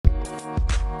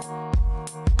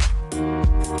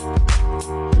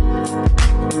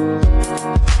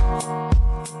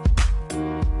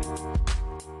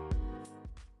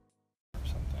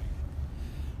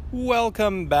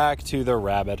Welcome back to the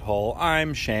Rabbit Hole.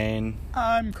 I'm Shane.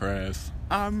 I'm Chris.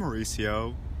 I'm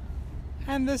Mauricio.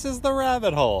 And this is the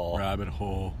Rabbit Hole. Rabbit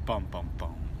hole. Bum, bum,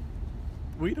 bum.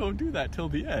 We don't do that till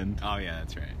the end. Oh, yeah,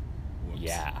 that's right. Whoops.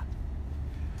 Yeah.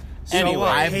 So, Anyway,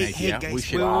 I have an hey, idea. guys, We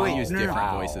should wait, use no, no,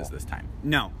 different no. voices this time.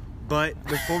 No, but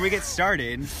before we get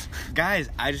started, guys,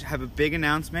 I just have a big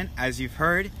announcement. As you've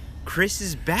heard, Chris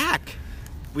is back.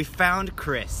 We found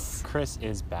Chris. Chris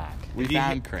is back. We If you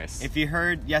found he- Chris. If you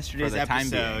heard yesterday's For the time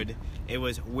episode, it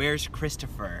was Where's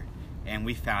Christopher? And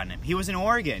we found him. He was in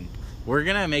Oregon. We're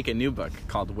going to make a new book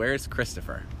called Where's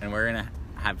Christopher? And we're going to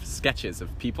have sketches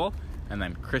of people, and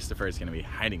then Christopher is going to be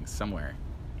hiding somewhere.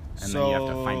 And then you have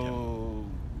to find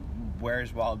him.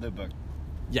 Where's Waldo Book?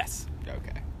 Yes.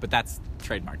 Okay, But that's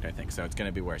trademarked, I think. So it's going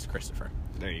to be Where's Christopher?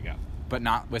 there you go. But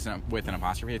not with an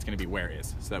apostrophe. It's going to be Where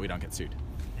Is, so that we don't get sued.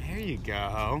 There you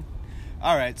go.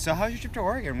 All right, so how's your trip to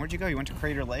Oregon? Where'd you go? You went to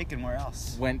Crater Lake, and where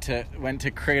else? Went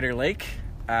to Crater Lake,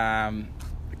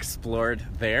 explored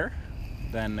there,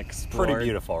 then explored. Pretty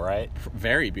beautiful, right?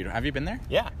 Very beautiful. Have you been there?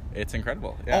 Yeah. It's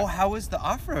incredible. Yeah. Oh, how was the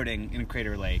off-roading in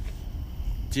Crater Lake?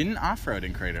 Didn't off-road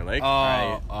in Crater Lake. Oh,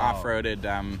 I oh.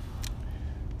 off-roaded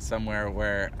somewhere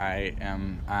where I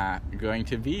am going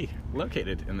to be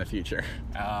located in the future,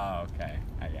 Oh, okay.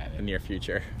 I got the it. near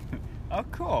future. Oh,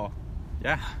 cool.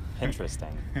 Yeah.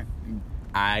 Interesting.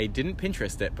 I didn't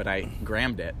Pinterest it, but I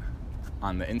grammed it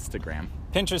on the Instagram.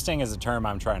 Pinteresting is a term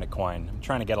I'm trying to coin. I'm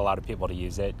trying to get a lot of people to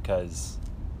use it because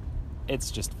it's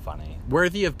just funny.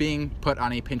 Worthy of being put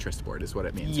on a Pinterest board is what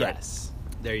it means, right? Yes.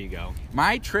 There you go.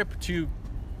 My trip to,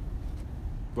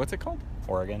 what's it called?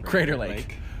 Oregon. Crater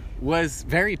Lake was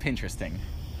very Pinteresting.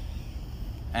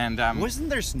 And Wasn't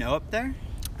there snow up there?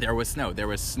 there was snow. There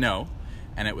was snow,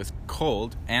 and it was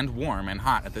cold and warm and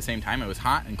hot at the same time. It was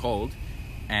hot and cold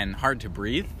and hard to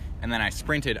breathe. And then I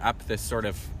sprinted up this sort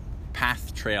of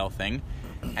path trail thing,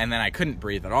 and then I couldn't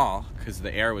breathe at all because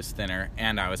the air was thinner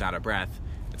and I was out of breath.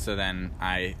 So then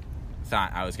I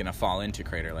thought I was going to fall into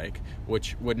Crater Lake,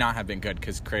 which would not have been good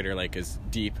because Crater Lake is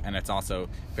deep and it's also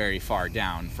very far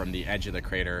down from the edge of the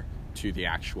crater to the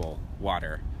actual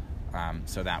water.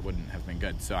 So that wouldn't have been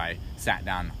good. So I sat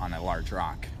down on a large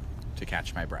rock to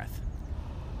catch my breath.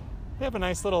 We have a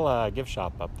nice little gift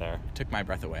shop up there. Took my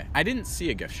breath away. I didn't see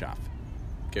a gift shop.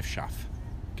 Gift shop.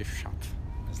 Gift shop.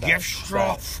 Is Gift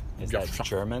shop. Is Gift that shop.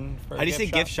 German for How do you say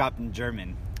gift gift shop in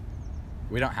German?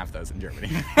 We don't have those in Germany.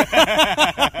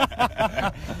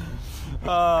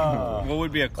 Oh. What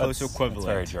would be a close That's equivalent?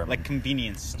 very German. Like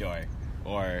convenience store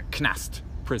or Knast.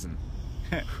 Prison.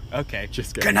 okay.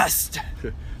 Just kidding. Knast.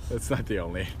 That's not the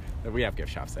only. We have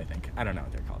gift shops, I think. I don't know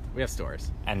what they're called. We have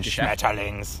stores. And Geschäft.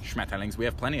 Schmetterlings. Schmetterlings. We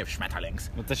have plenty of Schmetterlings.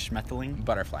 What's a Schmetterling?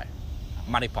 Butterfly.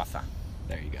 Mariposa.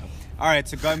 There you go. All right,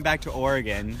 so going back to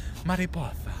Oregon,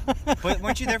 Mariposa. but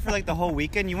weren't you there for like the whole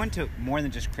weekend? You went to more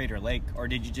than just Crater Lake, or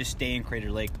did you just stay in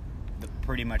Crater Lake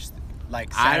pretty much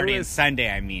like Saturday and Sunday?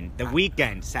 I mean, the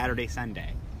weekend, Saturday,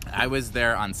 Sunday. I was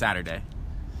there on Saturday.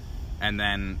 And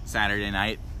then Saturday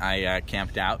night, I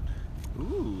camped out.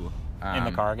 Ooh. In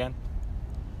the car again?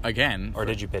 Again. Or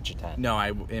did you pitch a tent? No,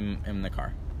 in the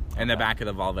car. In the Okay. back of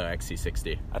the Volvo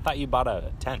XC60. I thought you bought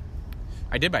a tent.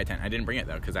 I did buy a tent. I didn't bring it,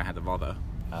 though, because I had the Volvo.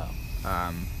 Oh.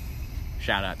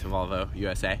 Shout out to Volvo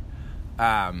USA.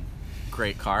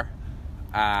 Great car.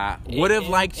 Would have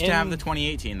liked to have the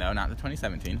 2018, though, not the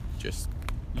 2017. Just,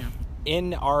 you know.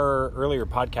 In our earlier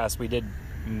podcast, we did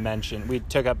mention, we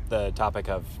took up the topic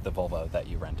of the Volvo that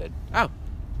you rented. Oh.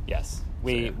 Yes.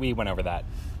 We went over that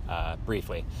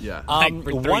briefly. Yeah. Like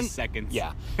for 3 seconds.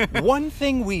 Yeah. One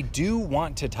thing we do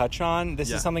want to touch on, this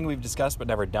Yeah. is something we've discussed but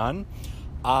never done.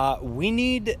 We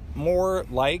need more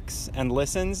likes and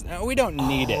listens. We don't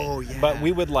need Oh, it, yeah. but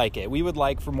we would like it. We would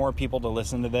like for more people to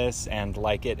listen to this and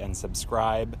like it and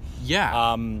subscribe.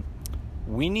 Yeah.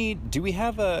 We don't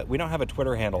have a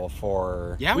Twitter handle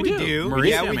for... Yeah, We we do. do. Mauricio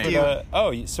Yeah, we made do.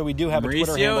 it. So we do have a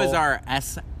Twitter handle. Mauricio is our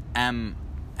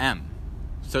SMM,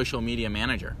 social media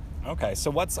manager. Okay, so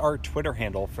what's our Twitter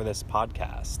handle for this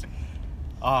podcast?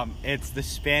 It's the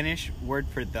Spanish word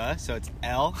for the, so it's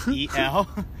L-E-L,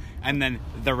 and then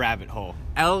the rabbit hole.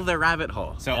 L the rabbit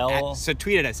hole. So so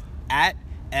tweet at us at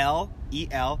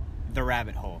L-E-L, the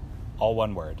rabbit hole. All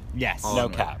one word. Yes. All No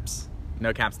one word. caps.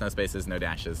 No caps, no spaces, no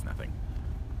dashes, nothing.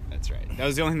 That's right. That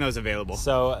was the only thing that was available.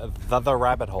 So the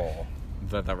rabbit hole.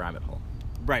 The rabbit hole.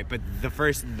 Right, but the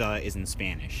first the is in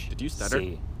Spanish. Did you stutter?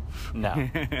 C. No.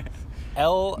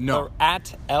 L. No.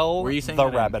 At L. Were you saying the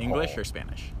that rabbit in English hole. or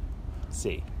Spanish?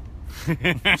 C.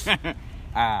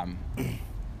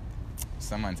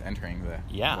 Someone's entering the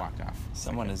Yeah. walked off.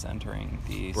 Someone is entering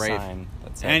the Brave. sign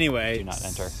that says Anyway. do not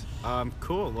enter.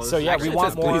 Cool. Well, So, yeah, we Actually, it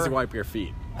want says, more- please wipe your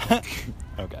feet.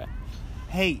 Okay.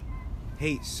 Hey,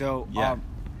 so Yeah.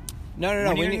 No. when are you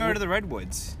We gonna need go to the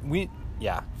Redwoods? We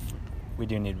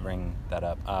do need to bring that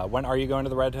up. When are you going to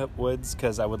the Redwoods?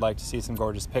 Because I would like to see some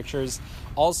gorgeous pictures.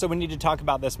 Also, we need to talk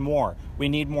about this more. We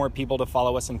need more people to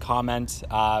follow us and comment.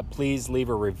 Please leave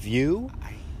a review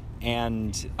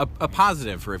and A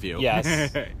positive review.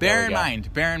 yes. Bear in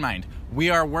mind, we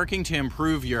are working to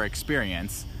improve your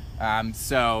experience.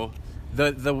 So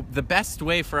the best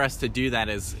way for us to do that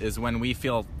is when we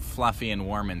feel fluffy and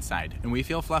warm inside. And we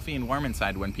feel fluffy and warm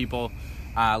inside when people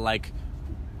like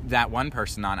that one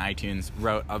person on iTunes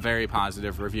wrote a very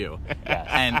positive review. Yes.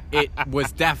 And it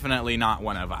was definitely not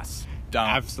one of us.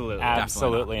 Absolutely.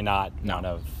 Absolutely not. No. None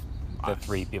of the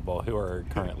three people who are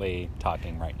currently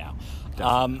talking right now.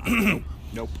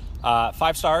 Nope.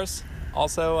 5 stars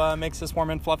also makes us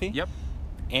warm and fluffy. Yep.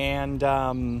 And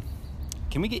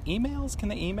can we get emails? Can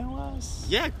they email us?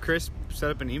 Yeah, Chris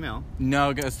set up an email. No,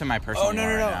 it goes to my personal Oh no.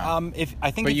 email right now. If I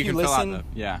think But if you you can fill out listen,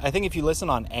 the- yeah. I think if you listen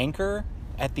on Anchor,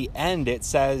 at the end it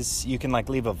says you can like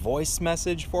leave a voice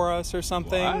message for us or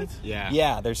something. What? Yeah.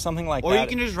 Yeah, there's something like Or that. you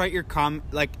can just write your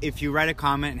like if you write a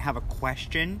comment and have a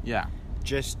question, Yeah.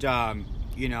 just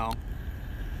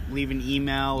leave an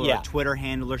email or Yeah. a Twitter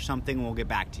handle or something, and we'll get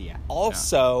back to you.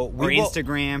 Also, Or we will,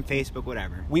 Instagram, Facebook,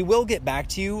 whatever. we will get back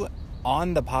to you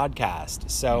on the podcast.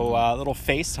 So a little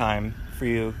FaceTime for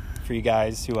you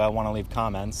guys who want to leave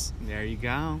comments There you go.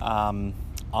 on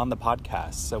the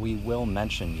podcast. So we will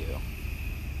mention you.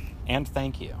 And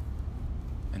thank you.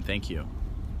 And thank you.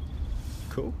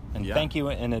 Cool. And Yeah. thank you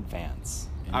in advance.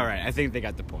 All right, I think they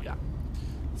got the point. Yeah.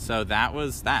 So that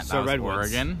was that. So That was Redwoods.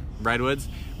 Oregon.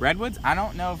 Redwoods. I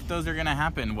don't know if those are gonna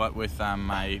happen. What with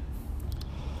my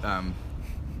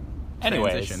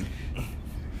Anyways. transition.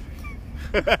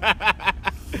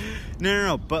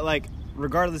 No. But like,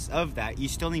 regardless of that, you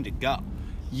still need to go.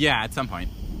 Yeah, at some point.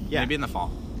 Yeah. Maybe in the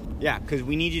fall. Yeah, because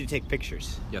we need you to take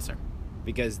pictures Yes, sir.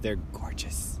 because they're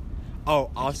gorgeous. Oh,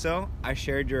 also, I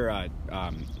shared your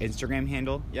Instagram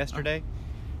handle yesterday.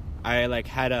 I like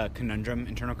had a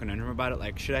internal conundrum about it.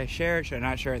 Like, should I share it? Should I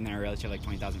not share it? And then I realized you have like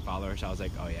 20,000 followers. So I was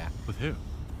like, oh yeah, With who?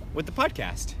 with the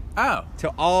podcast Oh, to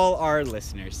all our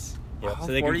listeners. Yep. So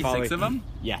they can 46 follow. of them?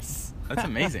 Yes. That's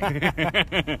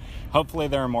amazing. Hopefully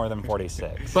there are more than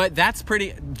 46. But that's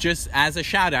pretty. Just as a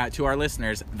shout out to our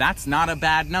listeners, that's not a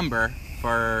bad number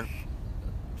for.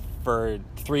 For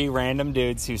 3 random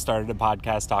dudes who started a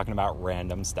podcast talking about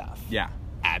random stuff. Yeah.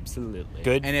 Absolutely.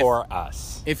 Good And if- for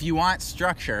us. If you want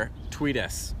structure, tweet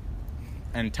us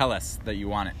and tell us that you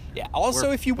want it. Yeah. Also,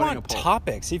 We're if you putting want a poll.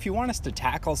 topics, if you want us to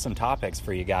tackle some topics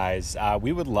for you guys,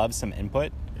 we would love some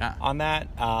input Yeah. on that.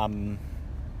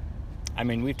 I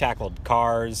mean, we've tackled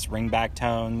cars, ringback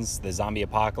tones, the zombie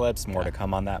apocalypse. More to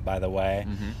come on that, by the way.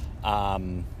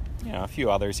 A few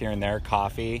others here and there.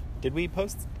 Coffee. Did we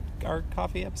post our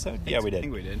coffee episode? Yeah, we did. I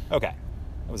think we did. Okay.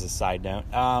 That was a side note.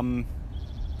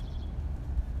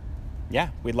 Yeah,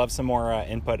 we'd love some more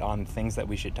input on things that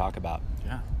we should talk about.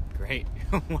 Yeah. Great.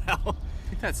 Well, I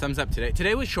think that sums up today.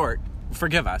 Today was short.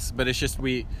 Forgive us, but it's just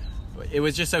it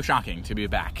was just so shocking to be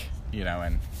back,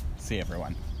 and see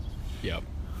everyone. yep.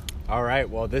 All right.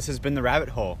 Well, this has been the Rabbit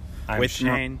Hole I'm with Shane.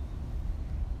 Shane.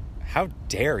 How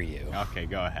dare you? Okay,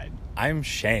 go ahead. I'm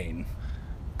Shane.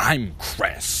 I'm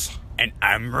Chris. And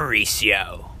I'm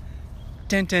Mauricio.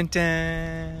 Dun, dun,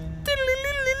 dun.